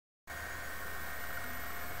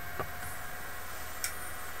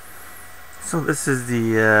So this is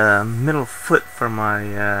the middle foot for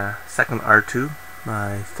my second R2,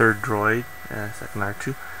 my third droid, second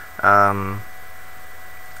R2.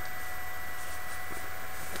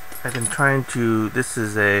 I've been trying to, this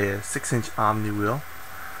is a 6-inch omni wheel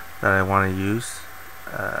that I want to use.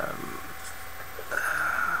 As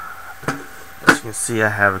you can see, I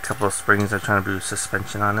have a couple of springs. I'm trying to do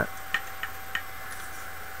suspension on it.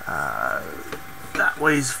 That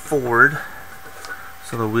weighs forward,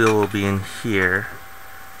 so the wheel will be in here,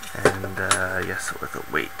 and yes, with a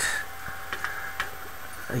weight,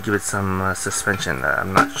 I give it some suspension.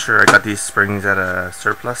 I'm not sure. I got these springs at a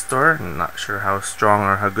surplus store. I'm not sure how strong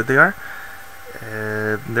or how good they are.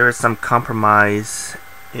 There is some compromise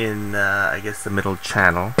in, I guess, the middle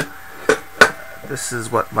channel. This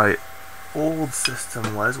is what my old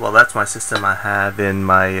system was. Well, that's my system I have in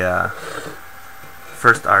my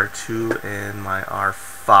first R2 and my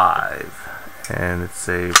R5, and it's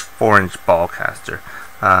a 4-inch ball caster.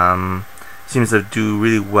 Seems to do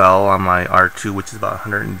really well on my R2, which is about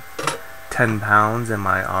 110 pounds, and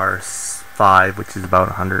my R5, which is about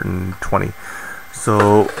 120.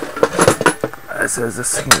 So it says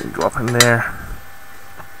this can go up in there,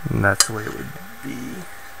 and that's the way it would be.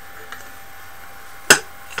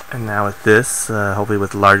 And now with this, hopefully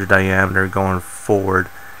with larger diameter going forward,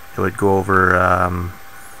 it would go over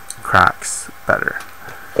cracks better.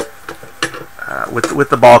 With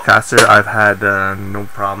the ball caster, I've had no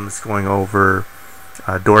problems going over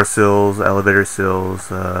door sills, elevator sills,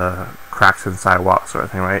 cracks in sidewalks, sort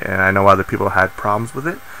of thing, right? And I know other people had problems with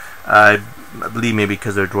it. I believe maybe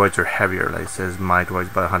because their droids are heavier. Like it says, my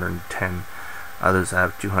droid's about 110. Others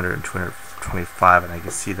have 200 and 225, and I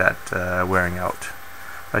can see that wearing out.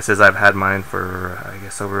 Like it says, I've had mine for, I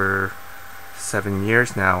guess, over 7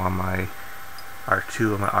 years now on my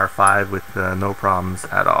R2 and my R5 with no problems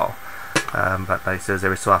at all. But like it says,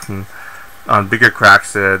 every so often on bigger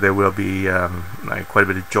cracks there will be like quite a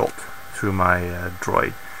bit of jolt through my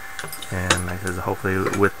droid. And like it says, hopefully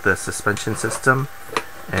with the suspension system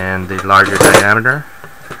and the larger diameter,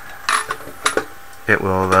 it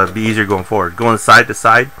will be easier going forward. Going side to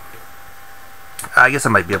side, I guess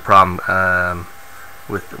that might be a problem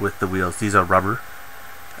with the wheels. These are rubber.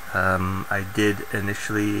 I did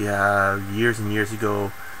initially years and years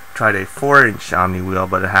ago tried a 4-inch omni wheel,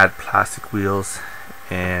 but it had plastic wheels,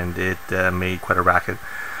 and it made quite a racket,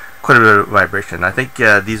 quite a bit of vibration. I think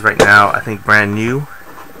these right now, I think brand new,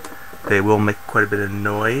 they will make quite a bit of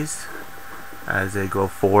noise as they go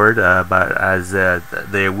forward, but as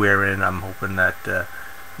they wear in, I'm hoping that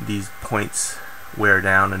these points wear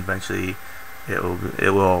down and eventually it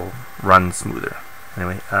will run smoother.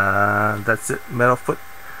 Anyway, that's it. Middle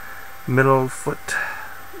foot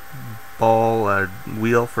ball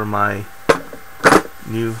wheel for my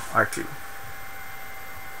new R2.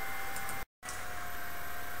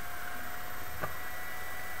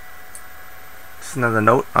 Just another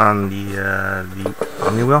note on the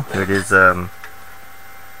omni wheel. Here it is,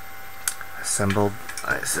 assembled.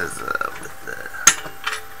 It says with the.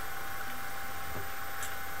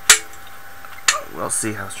 We'll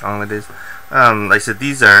see how strong it is. Like I said,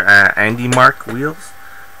 these are Andy Mark wheels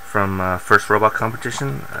from First Robot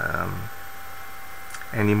Competition.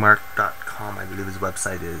 AndyMark.com, I believe his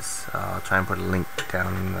website is. I'll try and put a link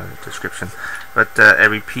down in the description. But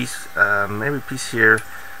every piece here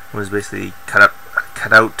was basically cut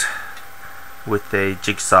out with a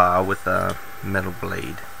jigsaw with a metal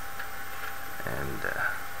blade, and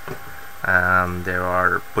there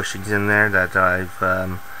are bushings in there that I've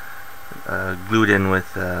glued in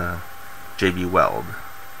with JB Weld,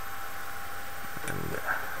 and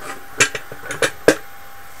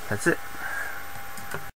that's it.